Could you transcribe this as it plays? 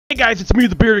guys, it's me,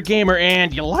 the Bearded Gamer,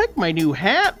 and you like my new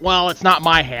hat? Well, it's not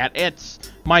my hat, it's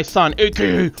my son,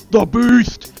 aka the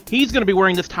Beast. He's gonna be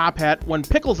wearing this top hat when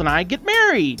Pickles and I get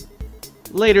married.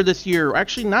 Later this year.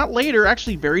 Actually, not later,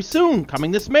 actually very soon,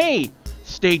 coming this May.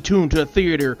 Stay tuned to a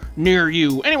theater near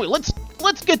you. Anyway,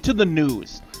 let's get to the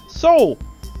news. So,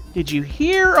 did you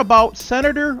hear about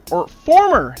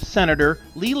former Senator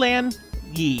Leeland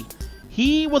Yee?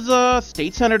 He was a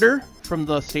state senator from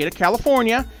the state of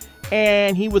California,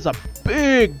 and he was a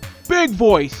big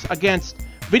voice against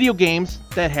video games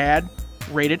that had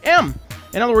rated M.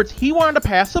 In other words, he wanted to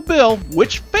pass a bill,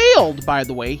 which failed, by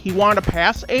the way. He wanted to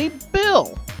pass a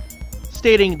bill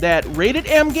stating that rated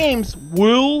M games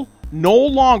will no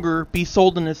longer be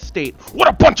sold in this state. What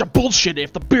a bunch of bullshit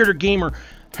if the Bearded Gamer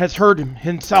has heard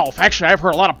himself. Actually, I've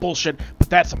heard a lot of bullshit, but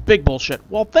that's some big bullshit.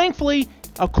 Well, thankfully,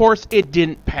 of course, it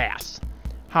didn't pass.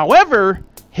 However,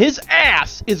 his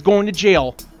ass is going to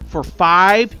jail for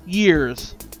 5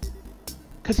 years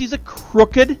because he's a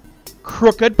crooked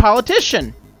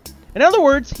politician. In other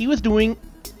words, he was doing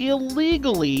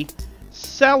illegally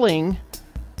selling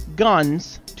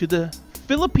guns to the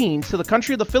Philippines, to the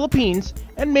country of the Philippines,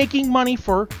 and making money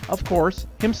for, of course,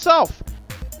 himself.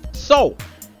 So,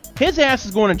 his ass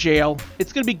is going to jail.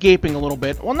 It's going to be gaping a little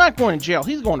bit. Well, not going to jail.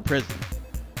 He's going to prison.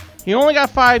 He only got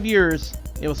 5 years.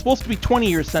 It was supposed to be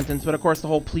 20-year sentence, but of course the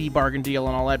whole plea bargain deal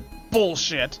and all that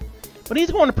bullshit. But he's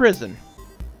going to prison.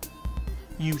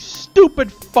 You stupid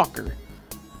fucker.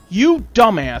 You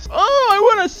dumbass. Oh, I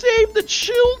want to save the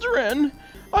children.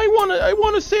 I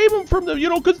want to save them from the,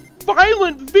 because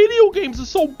violent video games are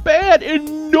so bad,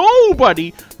 and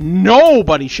nobody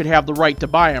should have the right to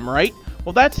buy them, right?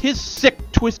 Well, that's his sick,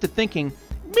 twisted thinking.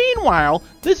 Meanwhile,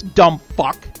 this dumb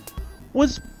fuck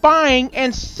was buying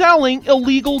and selling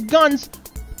illegal guns,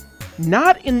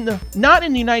 not in the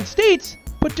United States,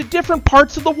 but to different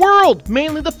parts of the world,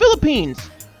 mainly the Philippines.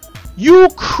 You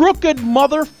crooked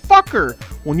motherfucker.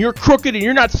 When you're crooked and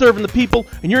you're not serving the people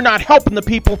and you're not helping the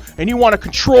people and you want to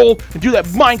control and do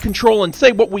that mind control and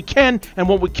say what we can and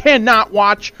what we cannot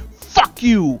watch, fuck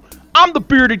you. I'm the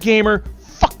Bearded Gamer.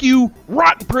 Fuck you.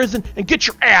 Rot in prison and get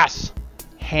your ass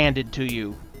handed to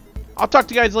you. I'll talk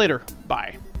to you guys later.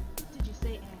 Bye. Did you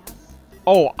say ass?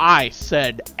 Oh, I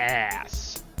said ass.